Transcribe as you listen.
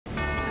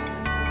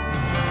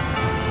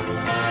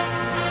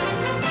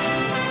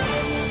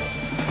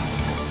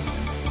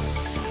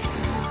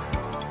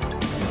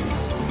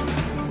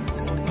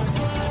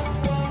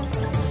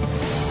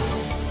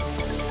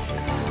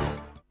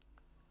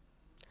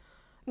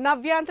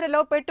నవ్యాంధ్రలో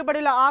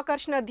పెట్టుబడుల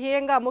ఆకర్షణ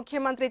ధ్యేయంగా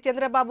ముఖ్యమంత్రి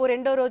చంద్రబాబు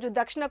రెండో రోజు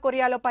దక్షిణ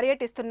కొరియాలో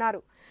పర్యటిస్తున్నారు.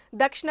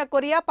 దక్షిణ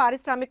కొరియా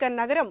పారిశ్రామిక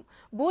నగరం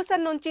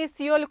బూసన్ నుంచి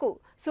సియోల్కు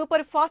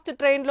సూపర్ ఫాస్ట్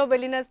ట్రైన్లో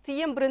వెళ్లిన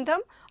సీఎం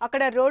బృందం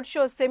అక్కడ రోడ్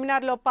షో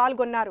సెమినార్లో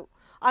పాల్గొన్నారు.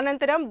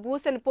 అనంతరం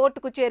బూసన్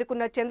పోర్టుకు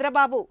చేరుకున్న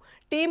చంద్రబాబు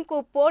టీంకు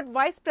పోర్ట్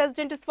వైస్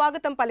ప్రెసిడెంట్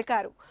స్వాగతం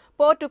పలికారు.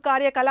 పోర్టు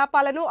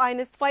కార్యకలాపాలను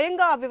ఆయన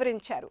స్వయంగా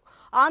వివరించారు.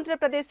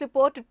 ఆంధ్రప్రదేశ్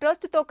పోర్టు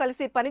ట్రస్టుతో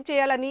కలిసి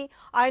పనిచేయాలని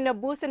ఆయన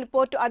బూసన్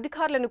పోర్టు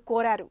అధికారులను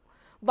కోరారు.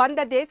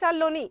 100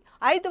 దేశాల్లోని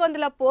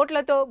 500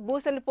 పోర్టులతో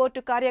బూసన్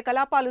పోర్టు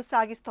కార్యకలాపాలు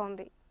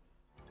సాగిస్తోంది.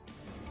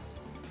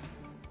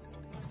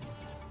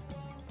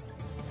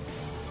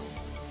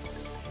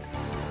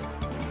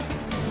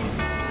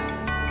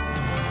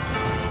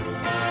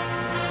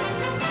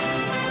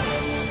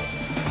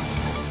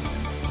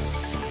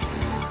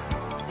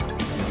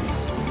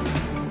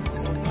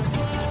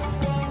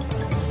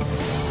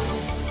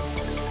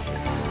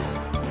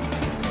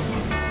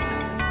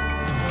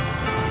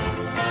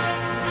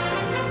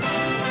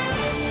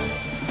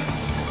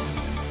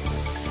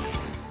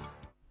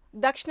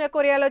 దక్షిణ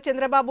కొరియాలో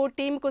చంద్రబాబు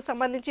టీంకు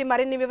సంబంధించి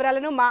మరిన్ని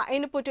వివరాలను మా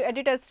ఇన్పుట్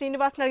ఎడిటర్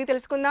శ్రీనివాస్ అడిగి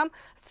తెలుసుకుందాం.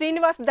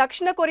 శ్రీనివాస్,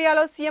 దక్షిణ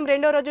కొరియాలో సీఎం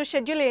రెండో రోజు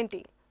షెడ్యూల్ ఏంటి?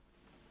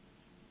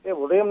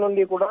 ఉదయం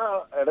నుండి కూడా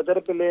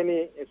ఎడతెరిపి లేని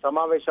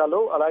సమావేశాలు,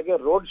 అలాగే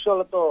రోడ్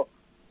షోలతో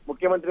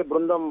ముఖ్యమంత్రి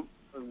బృందం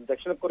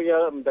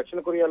దక్షిణ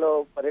కొరియాలో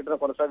పర్యటన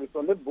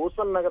కొనసాగిస్తుంది.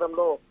 బూసన్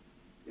నగరంలో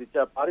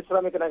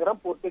పారిశ్రామిక నగరం,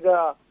 పూర్తిగా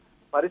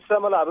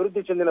పరిశ్రమల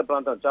అభివృద్ధి చెందిన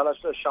ప్రాంతం. చాలా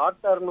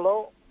షార్ట్ టర్మ్ లో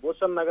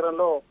బూసన్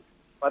నగరంలో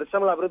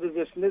పరిశ్రమలు అభివృద్ధి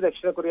చేసింది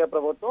దక్షిణ కొరియా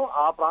ప్రభుత్వం.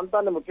 ఆ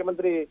ప్రాంతాన్ని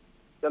ముఖ్యమంత్రి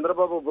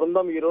చంద్రబాబు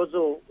బృందం ఈ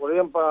రోజు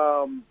ఉదయం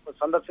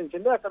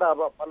సందర్శించింది. అక్కడ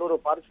పలువురు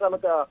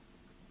పారిశ్రామిక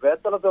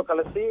వేత్తలతో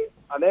కలిసి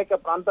అనేక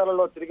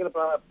ప్రాంతాలలో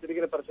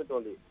తిరిగిన పరిస్థితి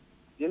ఉంది.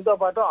 దీంతో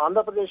పాటు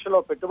ఆంధ్రప్రదేశ్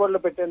లో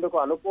పెట్టుబడులు పెట్టేందుకు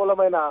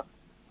అనుకూలమైన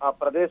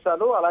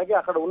ప్రదేశాలు, అలాగే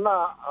అక్కడ ఉన్న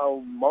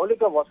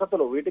మౌలిక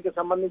వసతులు, వీటికి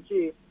సంబంధించి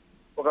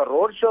ఒక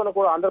రోడ్ షోను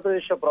కూడా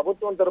ఆంధ్రప్రదేశ్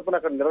ప్రభుత్వం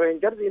తరపున అక్కడ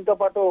నిర్వహించారు. దీంతో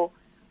పాటు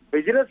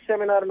బిజినెస్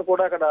సెమినార్ ను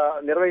కూడా అక్కడ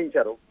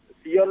నిర్వహించారు.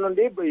 సియోల్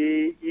నుండి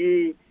ఈ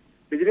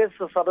బిజినెస్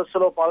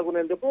సదస్సులో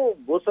పాల్గొనేందుకు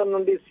బూసన్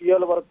నుండి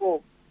సియోల్ వరకు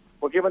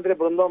ముఖ్యమంత్రి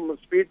బృందం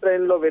స్పీడ్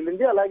ట్రైన్ లో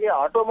వెళ్ళింది. అలాగే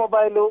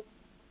ఆటోమొబైల్,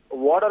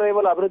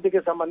 ఓడరేవుల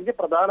అభివృద్ధికి సంబంధించి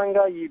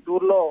ప్రధానంగా ఈ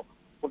టూర్ లో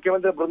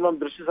ముఖ్యమంత్రి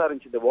బృందం దృష్టి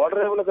సారించింది.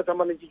 ఓడరేవులకు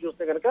సంబంధించి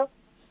చూస్తే కనుక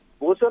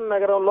బూసన్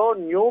నగరంలో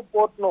న్యూ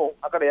పోర్ట్ ను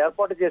అక్కడ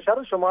ఏర్పాటు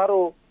చేశారు.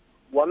 సుమారు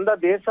 100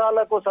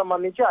 దేశాలకు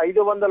సంబంధించి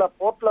 500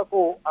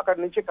 పోర్ట్లకు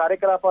అక్కడి నుంచి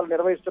కార్యకలాపాలు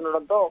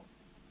నిర్వహిస్తుండటంతో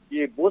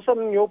ఈ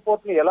బూసన్ న్యూ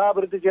పోర్ట్ ని ఎలా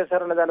అభివృద్ధి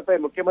చేశారనే దానిపై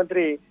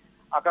ముఖ్యమంత్రి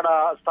అక్కడ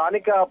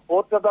స్థానిక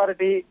పోర్ట్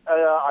అథారిటీ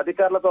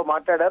అధికారులతో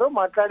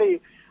మాట్లాడి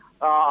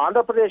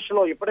ఆంధ్రప్రదేశ్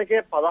లో ఇప్పటికే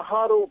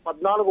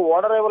 14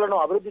 ఓడరేవులను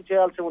అభివృద్ధి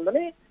చేయాల్సి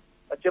ఉందని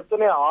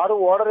చెప్తూనే 6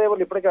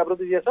 ఓడరేవులు ఇప్పటికే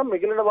అభివృద్ధి చేశాం,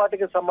 మిగిలిన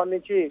వాటికి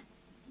సంబంధించి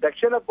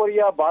దక్షిణ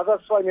కొరియా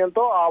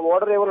భాగస్వామ్యంతో ఆ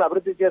ఓడరేవులను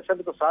అభివృద్ధి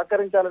చేసేందుకు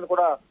సహకరించాలని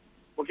కూడా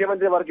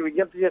ముఖ్యమంత్రి వారికి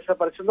విజ్ఞప్తి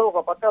చేసిన పరిస్థితుల్లో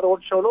ఒక పక్క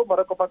రోడ్ షోలు,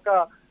 మరొక పక్క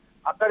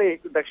అక్కడి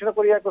దక్షిణ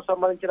కొరియాకు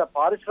సంబంధించిన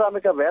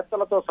పారిశ్రామిక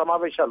వేత్తలతో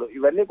సమావేశాలు,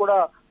 ఇవన్నీ కూడా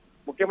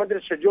ముఖ్యమంత్రి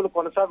షెడ్యూల్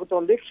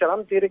కొనసాగుతోంది. క్షణం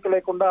తీరిక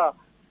లేకుండా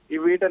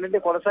వీటన్నింటినీ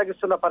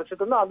కొనసాగిస్తున్న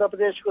పరిస్థితి ఉంది.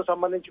 ఆంధ్రప్రదేశ్ కు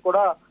సంబంధించి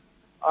కూడా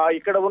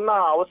ఇక్కడ ఉన్న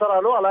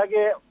అవసరాలు,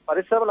 అలాగే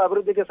పరిశ్రమల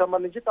అభివృద్ధికి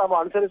సంబంధించి తాము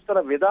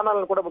అనుసరిస్తున్న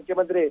విధానాలను కూడా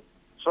ముఖ్యమంత్రి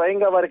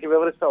స్వయంగా వారికి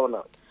వివరిస్తా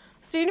ఉన్నారు.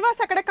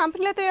 శ్రీనివాస్, అక్కడ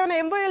కంపెనీలతో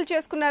ఏమైనా ఎంఓఎల్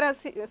చేసుకున్నారా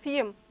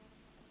సీఎం?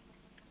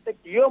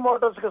 కియో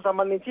మోటార్స్ కు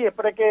సంబంధించి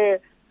ఇప్పటికే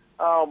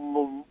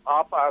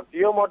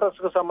కియో మోటార్స్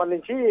కు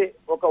సంబంధించి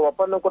ఒక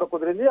ఒప్పందం కూడా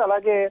కుదిరింది.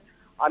 అలాగే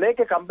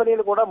అనేక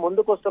కంపెనీలు కూడా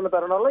ముందుకు వస్తున్న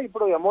తరుణంలో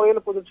ఇప్పుడు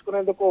ఎంఓఏలు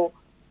కుదుర్చుకునేందుకు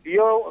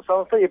కియో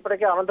సంస్థ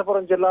ఇప్పటికే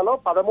అనంతపురం జిల్లాలో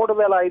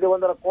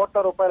 13,500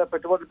 కోట్ల రూపాయల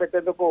పెట్టుబడులు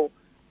పెట్టేందుకు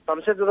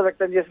సంసిద్ధత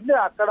వ్యక్తం చేసింది.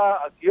 అక్కడ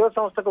కియో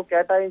సంస్థకు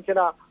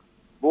కేటాయించిన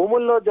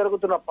భూముల్లో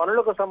జరుగుతున్న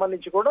పనులకు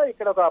సంబంధించి కూడా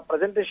ఇక్కడ ఒక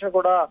ప్రజెంటేషన్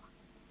కూడా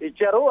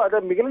ఇచ్చారు.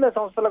 అదే మిగిలిన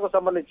సంస్థలకు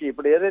సంబంధించి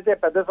ఇప్పుడు ఏదైతే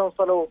పెద్ద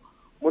సంస్థలు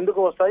ముందుకు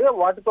వస్తాయో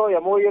వాటితో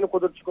ఎంఓఏలు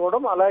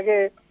కుదుర్చుకోవడం, అలాగే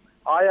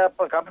ఆయా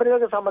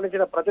కంపెనీలకు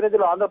సంబంధించిన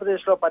ప్రతినిధులు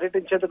ఆంధ్రప్రదేశ్ లో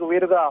పర్యటించేందుకు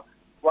వీరుగా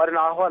వారిని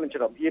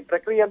ఆహ్వానించడం, ఈ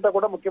ప్రక్రియ అంతా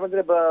కూడా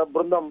ముఖ్యమంత్రి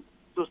బృందం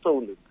చూస్తూ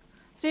ఉంది.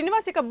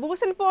 శ్రీనివాస్, ఇక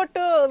బూసన్ పోర్ట్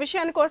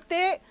విషయానికి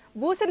వస్తే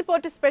బూసన్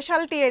పోర్ట్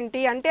స్పెషాలిటీ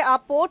ఏంటి? అంటే ఆ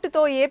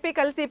పోర్టుతో ఏపీ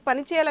కలిసి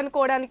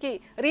పనిచేయాలనుకోవడానికి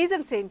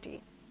రీజన్స్ ఏంటి?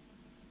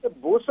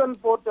 బూసన్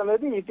పోర్ట్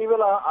అనేది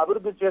ఇటీవల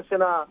అభివృద్ధి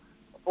చేసిన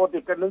పోర్ట్.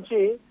 ఇక్కడ నుంచి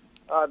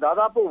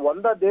దాదాపు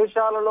 100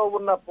 దేశాలలో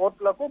ఉన్న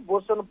పోర్టులకు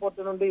బూసన్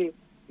పోర్ట్ నుండి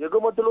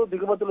ఎగుమతులు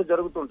దిగుమతులు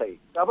జరుగుతుంటాయి.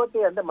 కాబట్టి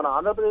అంటే మన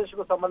ఆంధ్రప్రదేశ్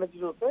కు సంబంధించి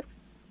చూస్తే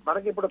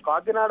మనకి ఇప్పుడు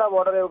కాకినాడ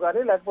ఓడరేవు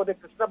కానీ, లేకపోతే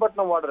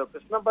కృష్ణపట్నం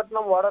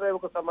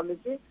ఓడరేవుకు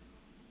సంబంధించి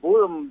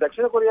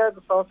దక్షిణ కొరియా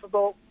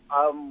సంస్థతో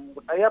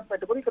టైఅప్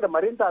పెట్టుకుని ఇక్కడ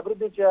మరింత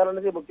అభివృద్ధి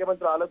చేయాలనేది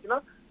ముఖ్యమంత్రి ఆలోచన.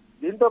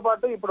 దీంతో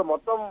పాటు ఇప్పుడు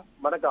మొత్తం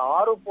మనకి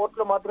 6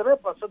 పోర్టులు మాత్రమే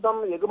ప్రస్తుతం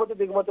ఎగుమతి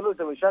దిగుమతులు,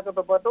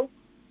 విశాఖతో పాటు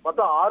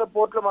మొత్తం 6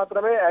 పోర్టులు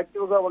మాత్రమే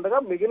యాక్టివ్ గా ఉండగా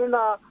మిగిలిన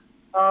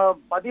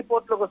 10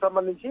 పోర్టులకు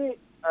సంబంధించి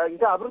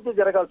ఇంకా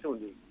అభివృద్ధి జరగాల్సి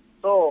ఉంది.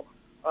 సో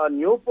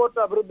న్యూ పోర్ట్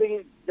అభివృద్ధి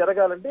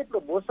జరగాలంటే ఇప్పుడు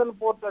బూసన్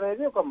పోర్ట్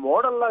అనేది ఒక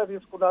మోడల్ లాగా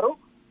తీసుకున్నారు.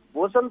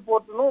 బూసన్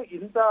పోర్ట్ ను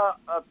ఇంత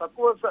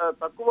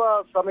తక్కువ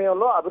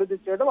సమయంలో అభివృద్ధి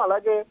చేయడం,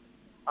 అలాగే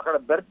అక్కడ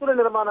బెర్తుల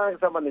నిర్మాణానికి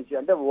సంబంధించి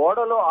అంటే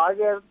ఓడలో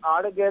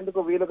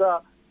ఆడేందుకు వీలుగా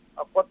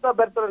కొత్త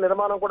బెర్తుల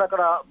నిర్మాణం కూడా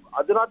అక్కడ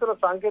అధునాతన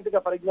సాంకేతిక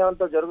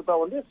పరిజ్ఞానంతో జరుగుతూ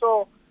ఉంది. సో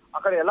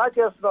అక్కడ ఎలా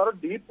చేస్తున్నారు,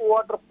 డీప్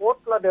వాటర్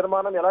పోర్ట్ల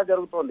నిర్మాణం ఎలా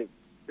జరుగుతోంది,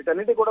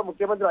 వీటన్నిటి కూడా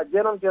ముఖ్యమంత్రి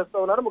అధ్యయనం చేస్తూ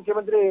ఉన్నారు.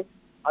 ముఖ్యమంత్రి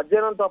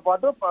అధ్యయనంతో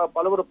పాటు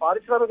పలువురు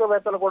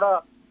పారిశ్రామికవేత్తలు కూడా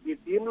ఈ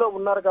టీమ్ లో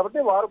ఉన్నారు కాబట్టి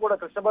వారు కూడా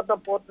కృష్ణపట్నం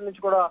పోర్ట్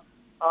నుంచి కూడా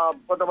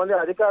కొంతమంది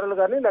అధికారులు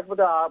కానీ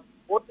లేకపోతే ఆ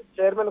పోర్ట్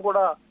చైర్మన్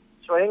కూడా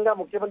స్వయంగా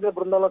ముఖ్యమంత్రి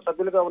బృందంలో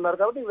సభ్యులుగా ఉన్నారు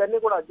కాబట్టి ఇవన్నీ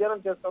కూడా అధ్యయనం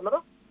చేస్తున్నారు.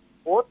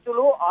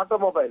 పోర్టులు,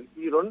 ఆటోమొబైల్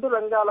ఈ రెండు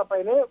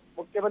రంగాలపైనే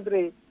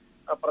ముఖ్యమంత్రి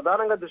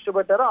ప్రధానంగా దృష్టి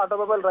పెట్టారు.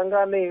 ఆటోమొబైల్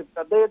రంగాన్ని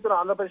పెద్ద ఎత్తున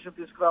ఆంధ్రప్రదేశ్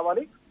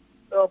తీసుకురావాలి,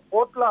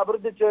 పోర్టుల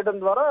అభివృద్ధి చేయడం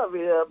ద్వారా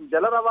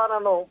జల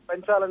రవాణాను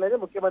పెంచాలనేది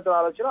ముఖ్యమంత్రి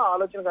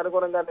ఆలోచనకు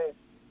అనుగుణంగానే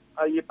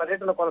ఈ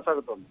పర్యటన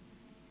కొనసాగుతోంది.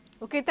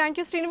 Okay, thank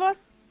you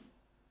Srinivas.